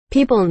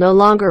People no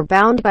longer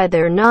bound by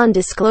their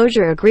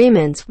non-disclosure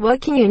agreements.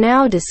 What can you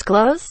now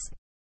disclose?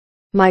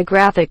 My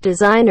graphic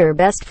designer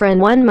best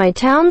friend won my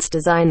town's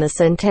Design the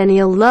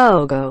Centennial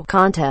logo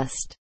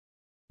contest.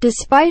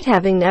 Despite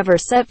having never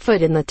set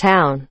foot in the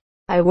town,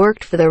 I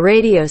worked for the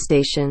radio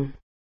station,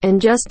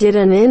 and just did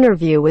an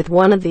interview with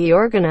one of the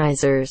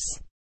organizers,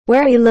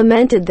 where he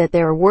lamented that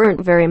there weren't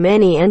very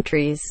many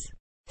entries.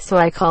 So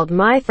I called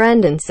my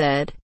friend and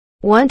said,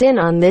 "Want in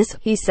on this?"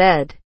 He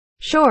said,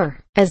 "Sure,"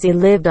 as he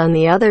lived on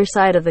the other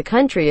side of the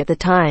country at the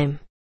time.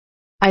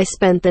 I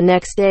spent the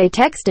next day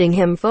texting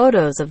him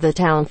photos of the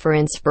town for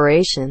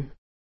inspiration.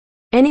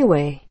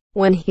 Anyway,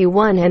 when he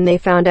won and they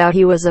found out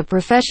he was a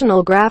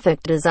professional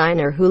graphic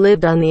designer who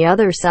lived on the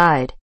other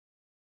side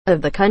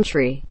of the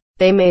country,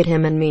 they made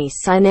him and me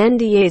sign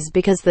NDAs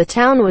because the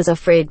town was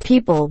afraid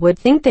people would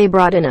think they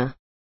brought in a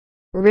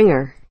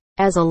ringer.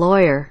 As a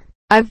lawyer,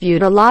 I've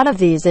viewed a lot of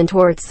these in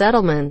tort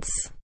settlements.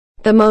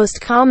 The most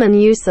common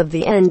use of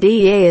the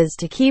NDA is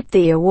to keep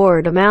the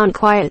award amount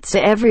quiet so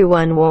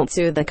everyone won't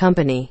sue the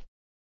company,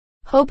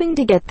 hoping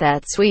to get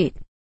that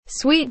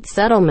sweet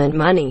settlement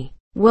money.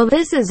 Well,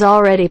 this is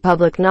already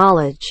public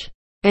knowledge,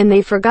 and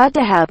they forgot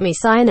to have me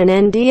sign an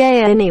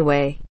NDA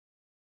anyway.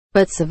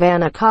 But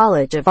Savannah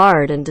College of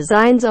Art and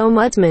Design's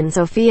ombudsman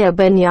Sophia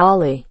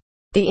Benyali,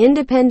 the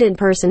independent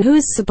person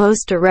who's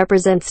supposed to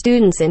represent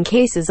students in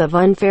cases of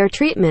unfair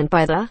treatment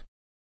by the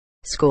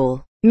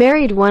school,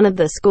 married one of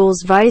the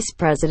school's vice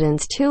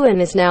presidents too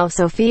and is now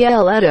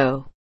Sophia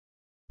Leto.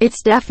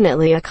 It's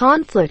definitely a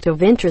conflict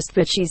of interest,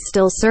 but she's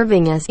still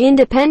serving as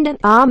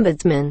independent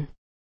ombudsman,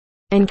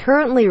 and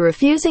currently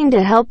refusing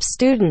to help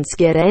students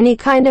get any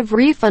kind of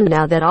refund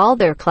now that all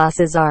their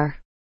classes are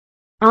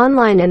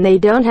online and they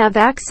don't have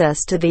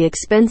access to the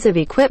expensive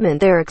equipment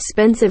their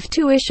expensive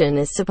tuition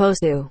is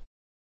supposed to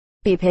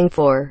be paying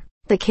for.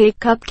 The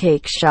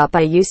cupcake shop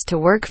I used to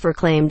work for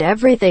claimed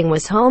everything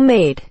was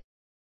homemade,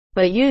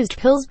 but used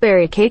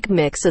Pillsbury cake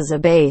mix as a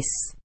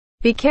base.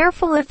 Be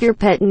careful if your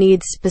pet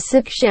needs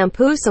specific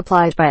shampoo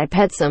supplied by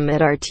Petsum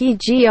at our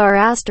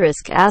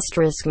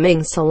 ****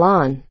 Ming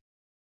Salon.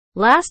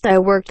 Last I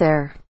worked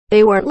there,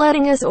 they weren't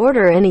letting us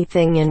order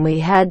anything and we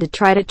had to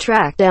try to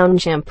track down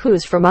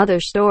shampoos from other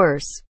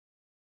stores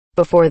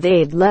before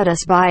they'd let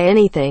us buy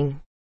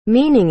anything.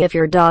 Meaning if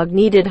your dog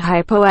needed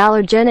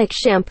hypoallergenic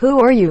shampoo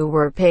or you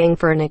were paying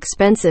for an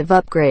expensive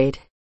upgrade,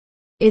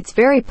 it's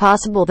very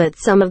possible that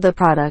some of the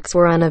products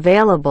were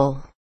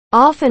unavailable.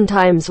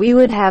 Oftentimes we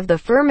would have the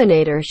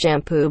Furminator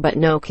shampoo but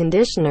no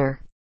conditioner,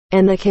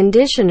 and the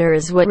conditioner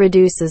is what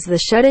reduces the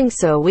shedding,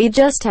 so we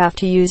just have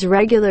to use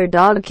regular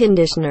dog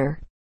conditioner.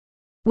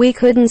 We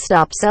couldn't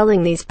stop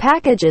selling these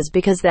packages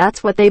because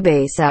that's what they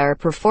base our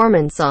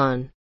performance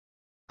on.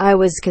 I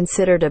was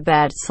considered a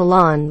bad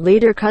salon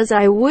leader cause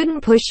I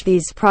wouldn't push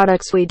these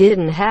products we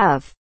didn't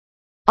have.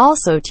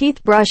 Also,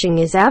 teeth brushing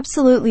is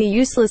absolutely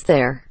useless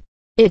there.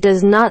 It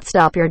does not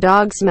stop your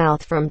dog's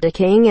mouth from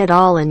decaying at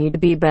all, and you'd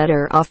be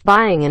better off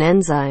buying an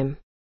enzyme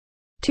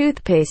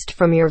toothpaste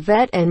from your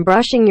vet and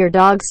brushing your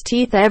dog's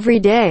teeth every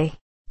day.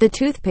 The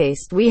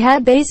toothpaste we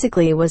had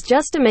basically was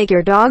just to make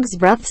your dog's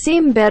breath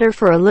seem better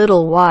for a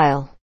little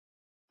while.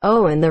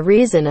 Oh, and the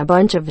reason a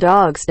bunch of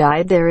dogs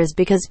died there is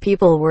because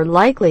people were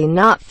likely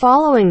not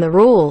following the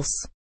rules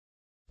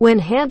when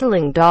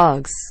handling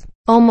dogs.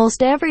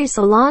 Almost every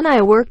salon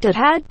I worked at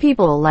had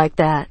people like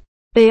that.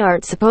 They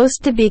aren't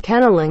supposed to be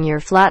kenneling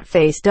your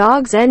flat-faced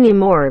dogs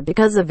anymore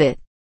because of it.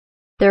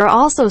 They're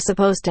also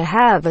supposed to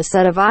have a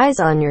set of eyes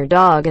on your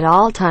dog at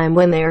all time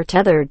when they are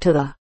tethered to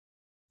the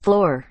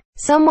floor.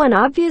 Someone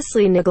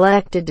obviously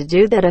neglected to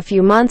do that a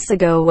few months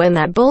ago when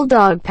that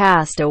bulldog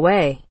passed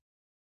away.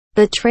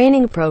 The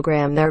training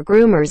program their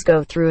groomers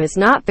go through is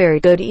not very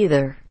good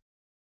either.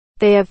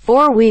 They have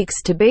 4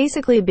 weeks to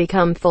basically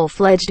become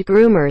full-fledged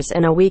groomers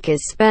and a week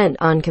is spent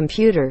on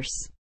computers.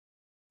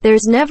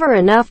 There's never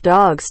enough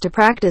dogs to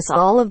practice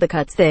all of the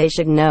cuts they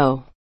should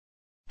know.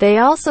 They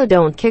also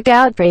don't kick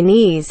out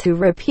trainees who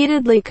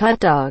repeatedly cut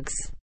dogs.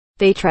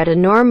 They try to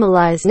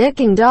normalize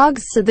nicking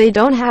dogs so they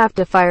don't have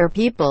to fire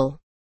people.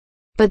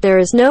 But there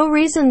is no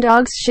reason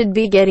dogs should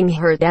be getting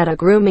hurt at a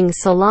grooming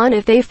salon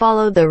if they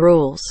follow the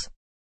rules.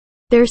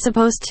 They're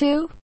supposed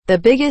to. The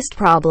biggest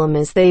problem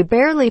is they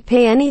barely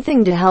pay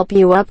anything to help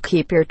you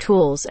upkeep your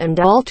tools, and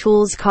all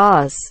tools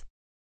cause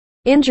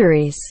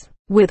injuries.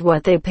 With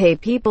what they pay,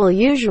 people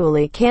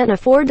usually can't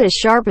afford to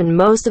sharpen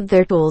most of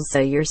their tools, so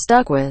you're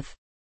stuck with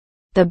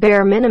the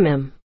bare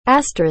minimum.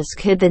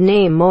 Hid the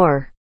name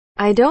more.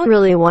 I don't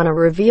really want to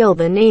reveal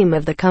the name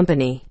of the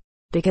company,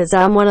 because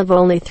I'm one of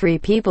only 3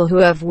 people who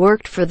have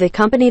worked for the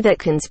company that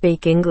can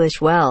speak English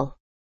well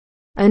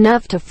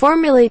enough to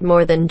formulate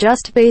more than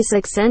just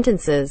basic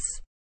sentences.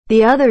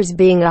 The others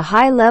being a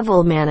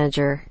high-level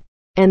manager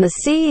and the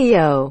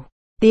CEO.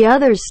 The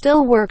others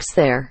still works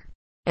there.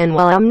 And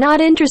while I'm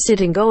not interested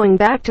in going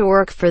back to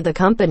work for the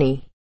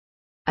company,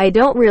 I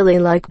don't really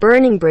like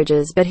burning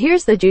bridges, but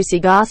here's the juicy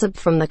gossip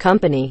from the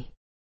company.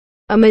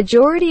 A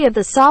majority of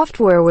the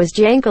software was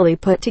jankily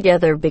put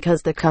together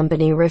because the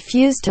company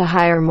refused to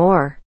hire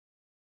more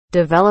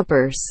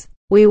developers.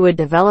 We would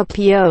develop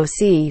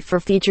POC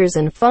for features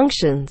and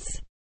functions.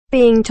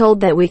 Being told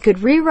that we could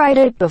rewrite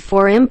it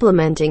before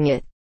implementing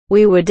it,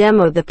 we would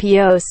demo the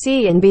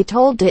POC and be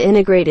told to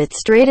integrate it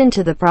straight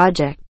into the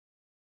project.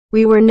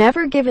 We were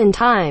never given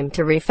time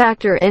to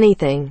refactor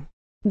anything.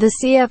 The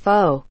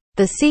CFO,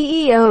 the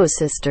CEO's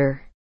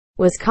sister,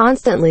 was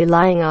constantly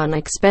lying on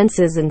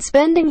expenses and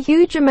spending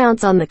huge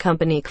amounts on the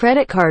company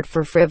credit card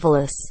for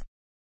frivolous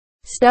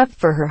stuff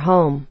for her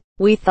home,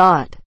 we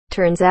thought.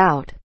 Turns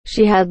out,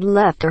 she had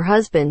left her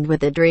husband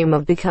with a dream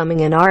of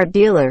becoming an art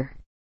dealer.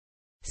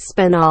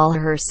 Spent all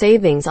her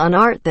savings on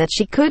art that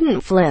she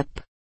couldn't flip.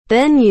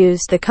 Then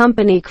used the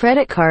company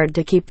credit card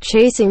to keep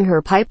chasing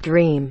her pipe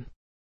dream.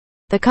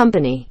 The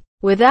company,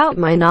 without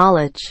my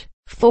knowledge,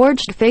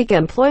 forged fake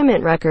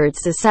employment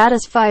records to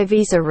satisfy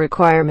visa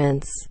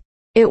requirements.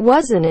 It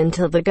wasn't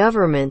until the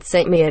government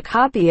sent me a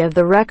copy of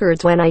the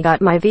records when I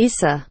got my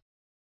visa,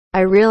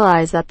 I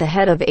realized that the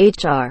head of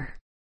HR,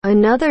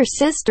 another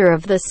sister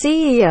of the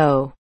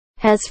CEO,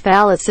 has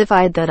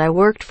falsified that I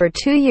worked for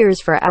 2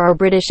 years for our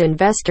British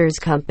investors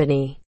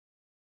company.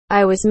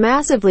 I was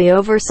massively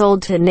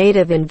oversold to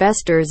native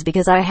investors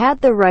because I had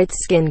the right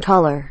skin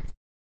color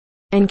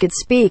and could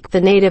speak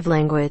the native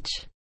language.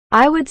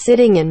 I was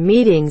sitting in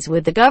meetings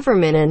with the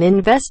government and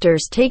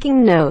investors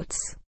taking notes,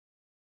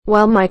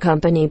 while my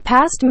company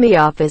passed me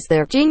off as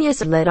their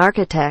genius-led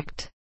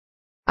architect.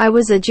 I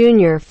was a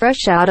junior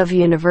fresh out of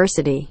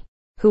university,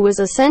 who was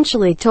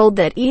essentially told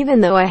that even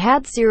though I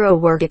had zero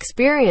work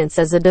experience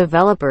as a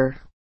developer,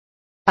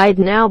 I'd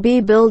now be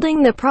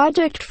building the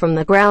project from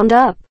the ground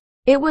up.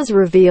 It was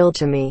revealed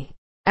to me,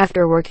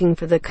 after working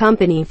for the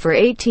company for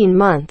 18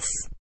 months,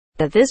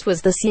 that this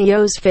was the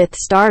CEO's 5th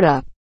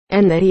startup,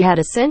 and that he had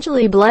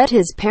essentially bled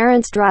his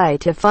parents dry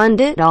to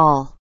fund it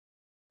all,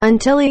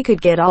 until he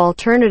could get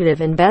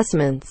alternative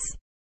investments.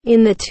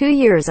 In the 2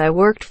 years I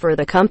worked for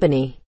the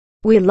company,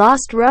 we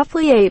lost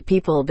roughly 8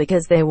 people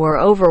because they were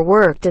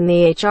overworked, and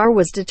the HR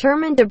was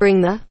determined to bring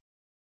the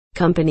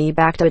company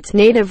back to its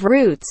native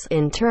roots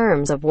in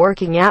terms of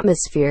working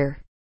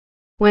atmosphere.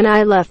 When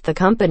I left the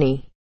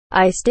company,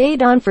 I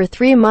stayed on for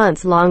 3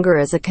 months longer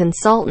as a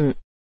consultant.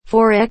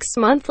 4x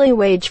monthly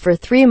wage for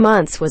 3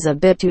 months was a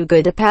bit too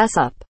good to pass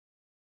up.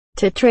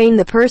 To train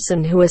the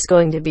person who was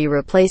going to be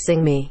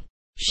replacing me,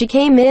 she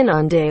came in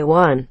on day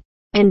 1,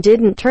 and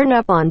didn't turn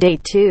up on day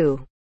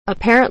 2.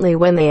 Apparently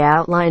when they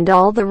outlined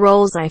all the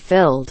roles I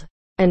filled,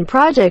 and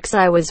projects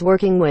I was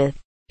working with,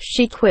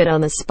 she quit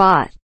on the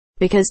spot,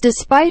 because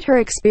despite her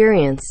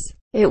experience,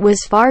 it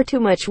was far too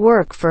much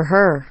work for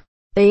her.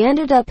 They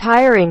ended up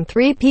hiring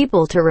 3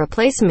 people to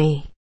replace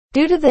me,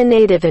 due to the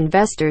native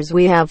investors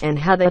we have and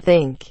how they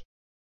think.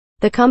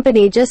 The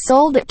company just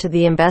sold it to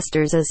the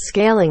investors as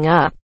scaling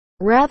up,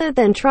 rather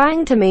than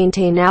trying to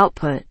maintain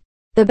output.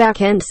 The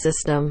back-end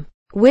system,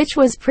 which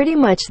was pretty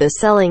much the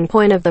selling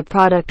point of the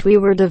product we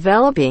were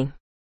developing,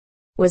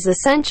 was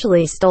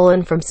essentially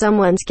stolen from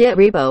someone's Git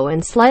repo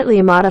and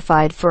slightly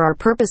modified for our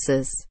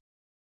purposes.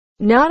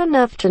 Not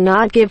enough to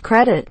not give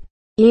credit.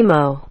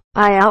 Emo.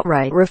 I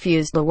outright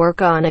refused to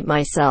work on it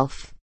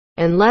myself,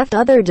 and left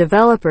other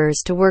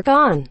developers to work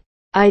on.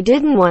 I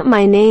didn't want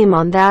my name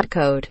on that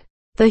code.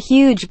 The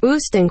huge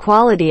boost in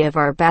quality of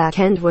our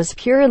backend was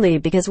purely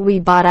because we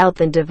bought out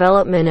the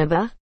development of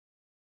a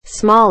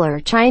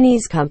smaller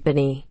Chinese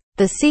company.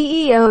 The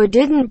CEO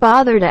didn't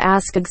bother to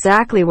ask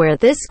exactly where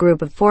this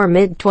group of 4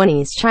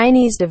 mid-20s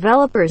Chinese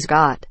developers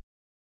got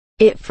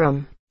it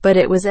from, but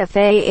it was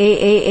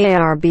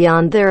far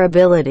beyond their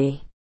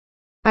ability.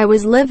 I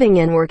was living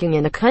and working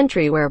in a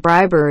country where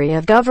bribery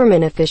of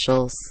government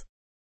officials,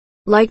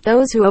 like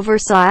those who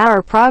oversaw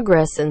our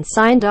progress and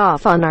signed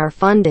off on our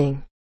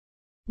funding,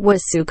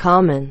 was so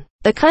common.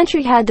 The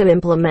country had to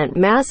implement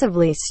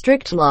massively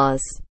strict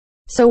laws,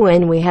 so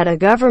when we had a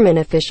government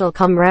official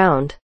come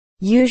round,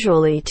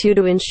 usually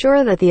to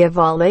ensure that the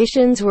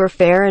evaluations were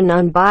fair and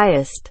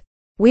unbiased,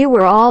 we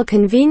were all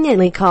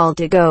conveniently called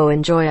to go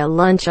enjoy a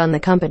lunch on the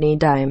company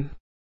dime.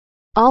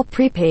 All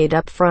prepaid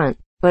up front.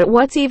 But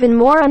what's even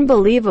more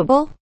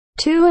unbelievable?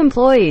 2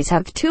 employees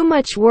have too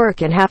much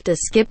work and have to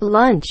skip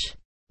lunch.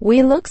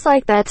 Looks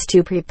like that's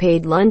 2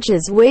 prepaid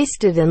lunches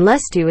wasted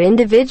unless 2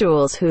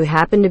 individuals who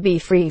happen to be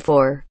free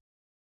for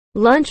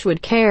lunch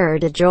would care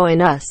to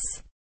join us.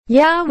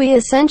 Yeah, we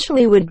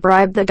essentially would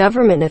bribe the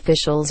government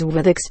officials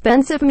with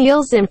expensive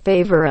meals in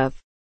favor of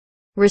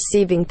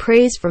receiving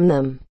praise from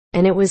them,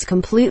 and it was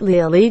completely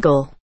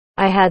illegal.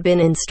 I had been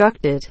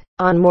instructed,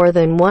 on more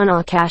than one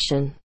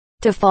occasion,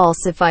 to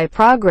falsify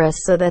progress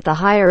so that the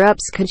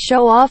higher-ups could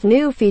show off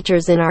new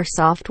features in our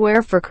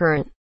software for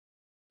current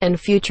and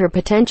future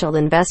potential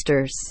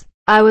investors.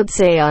 I would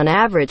say on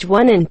average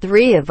 1 in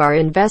 3 of our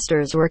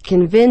investors were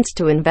convinced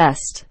to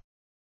invest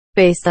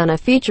based on a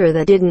feature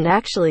that didn't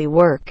actually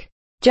work.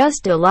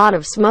 Just a lot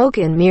of smoke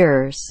and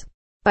mirrors.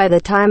 By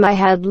the time I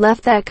had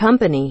left that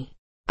company,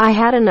 I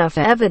had enough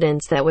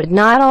evidence that would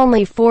not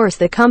only force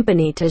the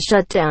company to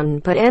shut down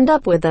but end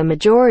up with a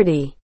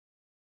majority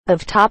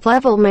of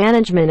top-level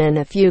management and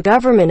a few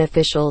government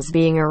officials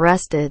being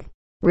arrested.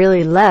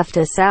 really left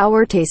a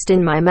sour taste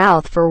in my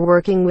mouth for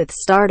working with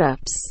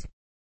startups.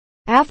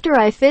 After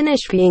I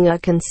finished being a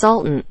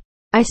consultant,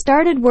 I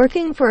started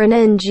working for an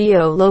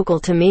NGO local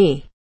to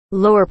me.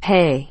 Lower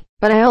pay,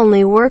 but I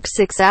only work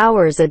 6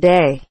 hours a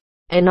day.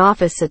 And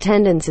office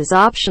attendance is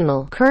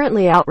optional,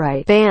 currently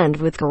outright banned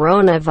with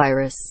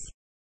coronavirus.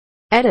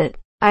 Edit.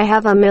 I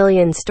have a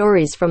million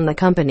stories from the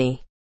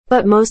company,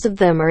 but most of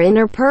them are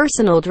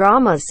interpersonal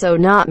dramas, so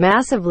not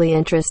massively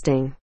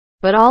interesting.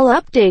 But I'll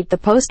update the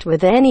post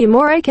with any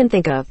more I can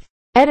think of.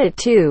 Edit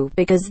 2,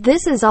 because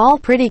this is all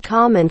pretty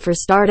common for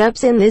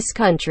startups in this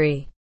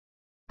country.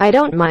 I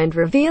don't mind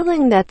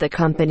revealing that the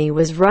company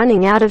was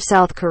running out of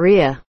South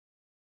Korea.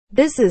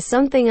 This is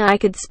something I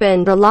could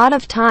spend a lot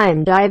of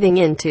time diving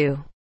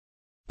into.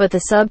 But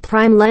the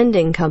subprime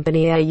lending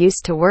company I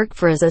used to work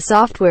for as a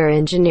software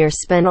engineer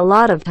spent a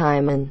lot of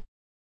time and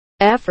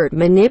effort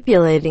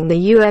manipulating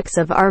the UX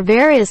of our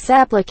various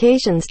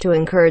applications to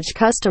encourage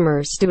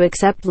customers to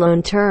accept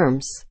loan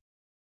terms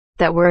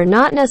that were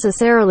not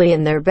necessarily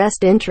in their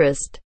best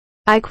interest.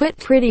 I quit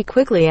pretty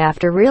quickly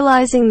after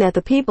realizing that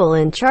the people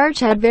in charge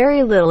had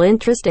very little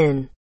interest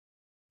in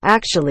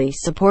actually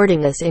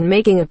supporting us in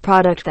making a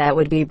product that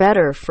would be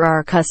better for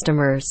our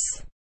customers.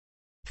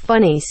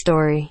 Funny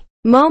story.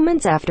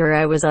 Moments after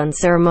I was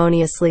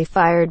unceremoniously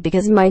fired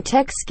because my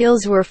tech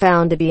skills were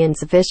found to be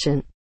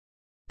insufficient,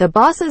 the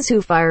bosses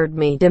who fired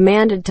me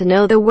demanded to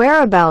know the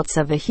whereabouts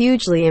of a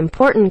hugely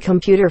important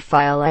computer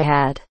file I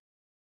had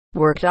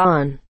worked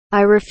on.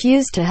 I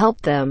refused to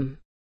help them.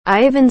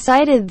 I even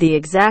cited the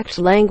exact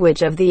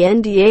language of the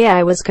NDA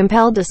I was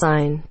compelled to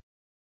sign.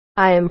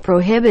 I am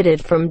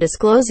prohibited from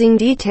disclosing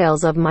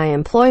details of my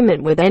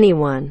employment with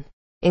anyone,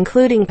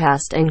 including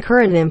past and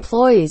current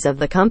employees of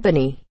the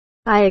company.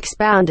 I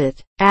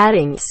expounded,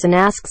 adding, and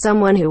ask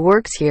someone who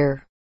works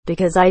here,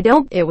 because I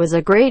don't. It was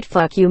a great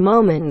fuck you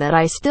moment that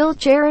I still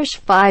cherish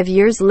 5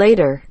 years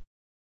later.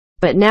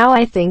 But now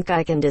I think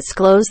I can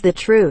disclose the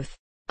truth.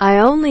 I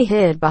only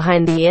hid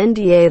behind the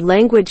NDA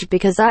language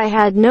because I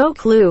had no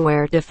clue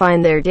where to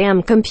find their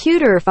damn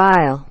computer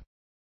file,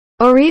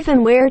 or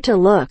even where to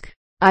look.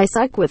 I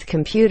suck with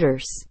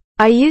computers.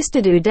 I used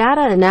to do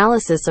data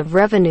analysis of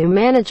revenue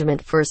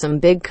management for some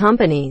big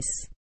companies.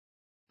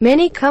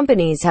 Many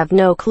companies have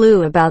no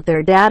clue about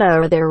their data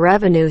or their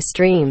revenue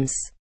streams.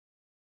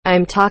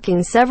 I'm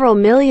talking several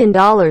 $1 million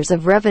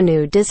of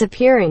revenue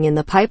disappearing in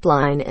the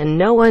pipeline and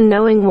no one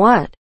knowing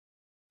what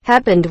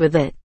happened with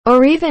it,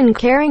 or even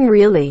caring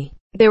really.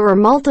 There were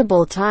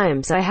multiple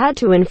times I had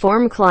to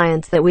inform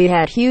clients that we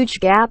had huge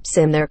gaps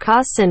in their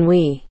costs and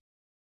we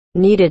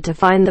needed to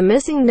find the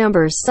missing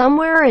numbers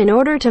somewhere in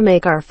order to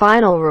make our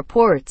final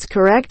reports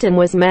correct, and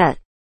was met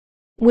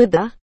with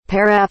the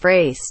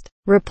paraphrased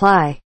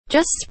reply,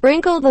 "Just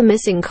sprinkle the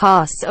missing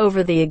costs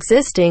over the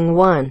existing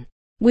one.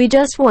 We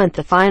just want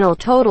the final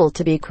total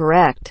to be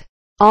correct."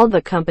 All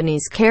the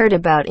companies cared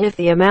about if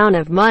the amount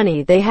of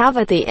money they have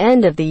at the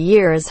end of the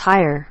year is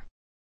higher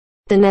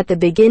than at the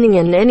beginning,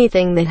 and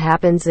anything that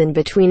happens in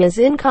between is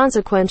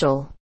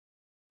inconsequential.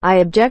 I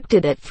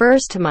objected at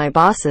first to my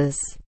bosses,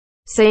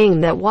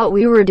 saying that what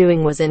we were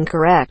doing was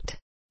incorrect,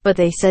 but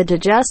they said to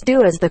just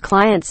do as the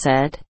client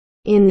said.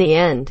 In the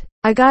end,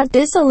 I got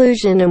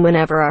disillusioned, and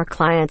whenever our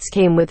clients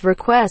came with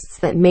requests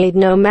that made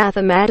no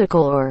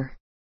mathematical or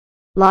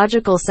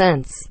logical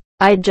sense,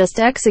 I'd just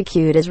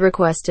execute as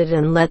requested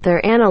and let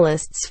their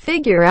analysts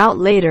figure out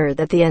later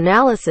that the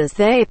analysis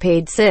they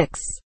paid 6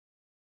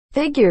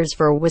 figures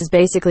for was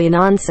basically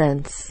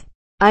nonsense.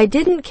 I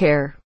didn't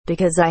care,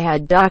 because I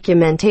had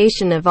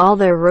documentation of all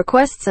their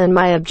requests and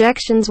my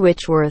objections,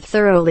 which were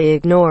thoroughly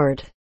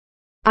ignored.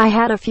 I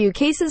had a few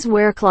cases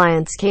where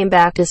clients came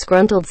back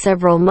disgruntled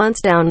several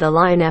months down the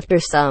line after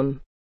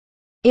some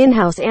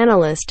in-house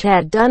analyst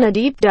had done a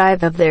deep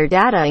dive of their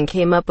data and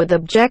came up with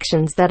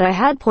objections that I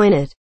had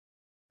pointed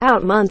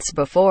out months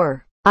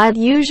before. I'd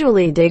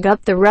usually dig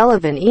up the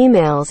relevant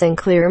emails and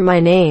clear my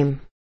name.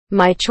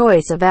 My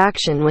choice of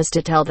action was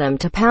to tell them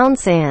to pound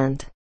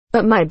sand.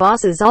 But my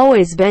bosses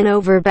always bent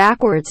over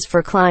backwards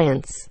for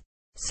clients,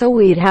 so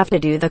we'd have to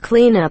do the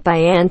cleanup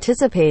I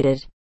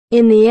anticipated.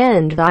 In the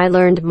end, I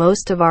learned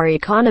most of our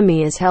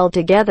economy is held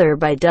together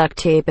by duct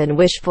tape and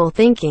wishful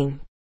thinking.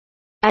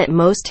 At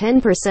most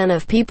 10%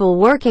 of people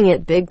working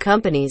at big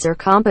companies are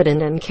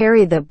competent and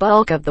carry the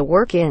bulk of the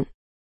work in.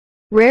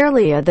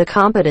 Rarely are the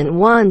competent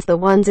ones the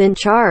ones in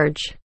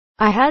charge.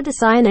 I had to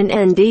sign an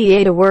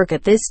NDA to work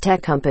at this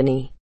tech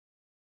company,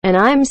 and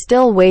I'm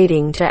still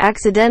waiting to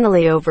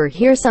accidentally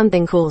overhear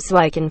something cool so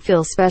I can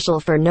feel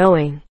special for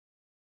knowing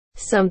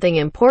something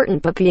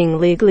important but being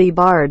legally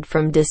barred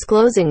from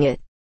disclosing it.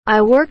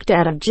 I worked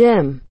at a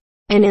gym,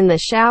 and in the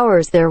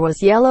showers there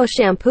was yellow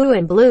shampoo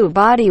and blue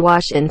body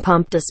wash in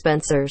pump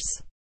dispensers.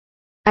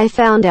 I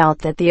found out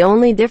that the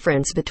only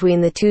difference between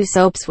the two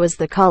soaps was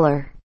the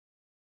color.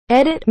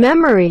 Edit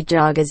memory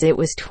jog, as it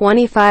was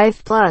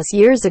 25 plus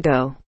years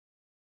ago.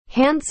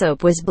 Hand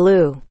soap was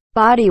blue,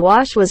 body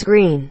wash was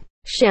green,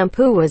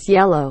 shampoo was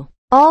yellow.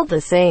 All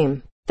the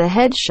same. The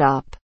head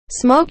shop.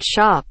 Smoke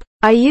shop.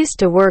 I used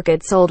to work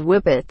at sold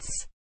whippets,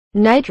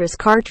 nitrous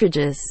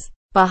cartridges,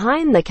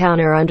 behind the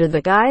counter under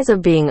the guise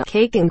of being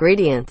cake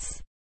ingredients.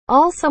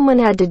 All someone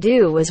had to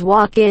do was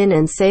walk in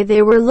and say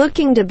they were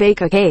looking to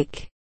bake a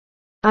cake.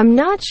 I'm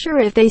not sure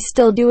if they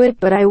still do it,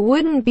 but I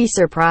wouldn't be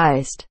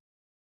surprised.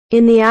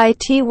 In the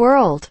IT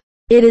world,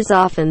 it is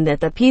often that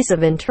the piece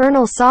of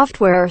internal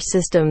software or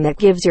system that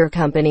gives your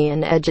company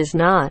an edge is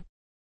not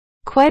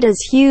quite as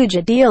huge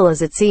a deal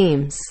as it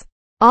seems.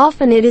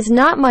 Often it is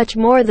not much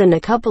more than a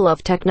couple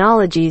of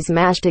technologies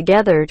mashed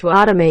together to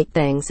automate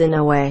things in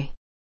a way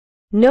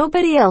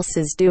nobody else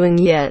is doing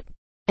yet.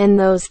 And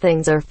those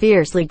things are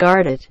fiercely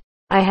guarded.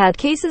 I had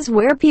cases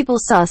where people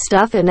saw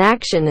stuff in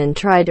action and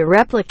tried to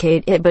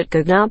replicate it but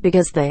could not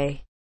because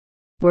they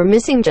were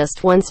missing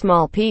just one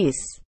small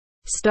piece.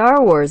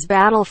 Star Wars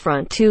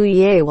Battlefront 2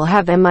 EA will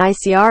have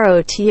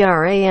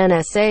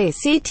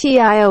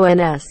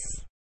MICROTRANSACTIONS!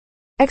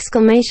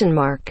 Exclamation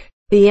mark.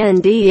 The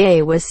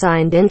NDA was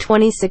signed in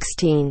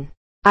 2016.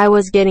 I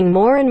was getting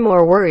more and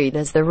more worried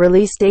as the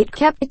release date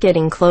kept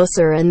getting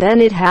closer, and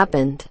then it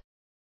happened.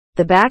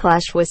 The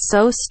backlash was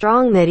so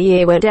strong that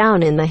EA went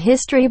down in the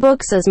history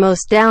books as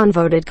most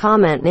downvoted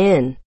comment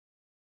in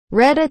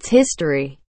Reddit's history.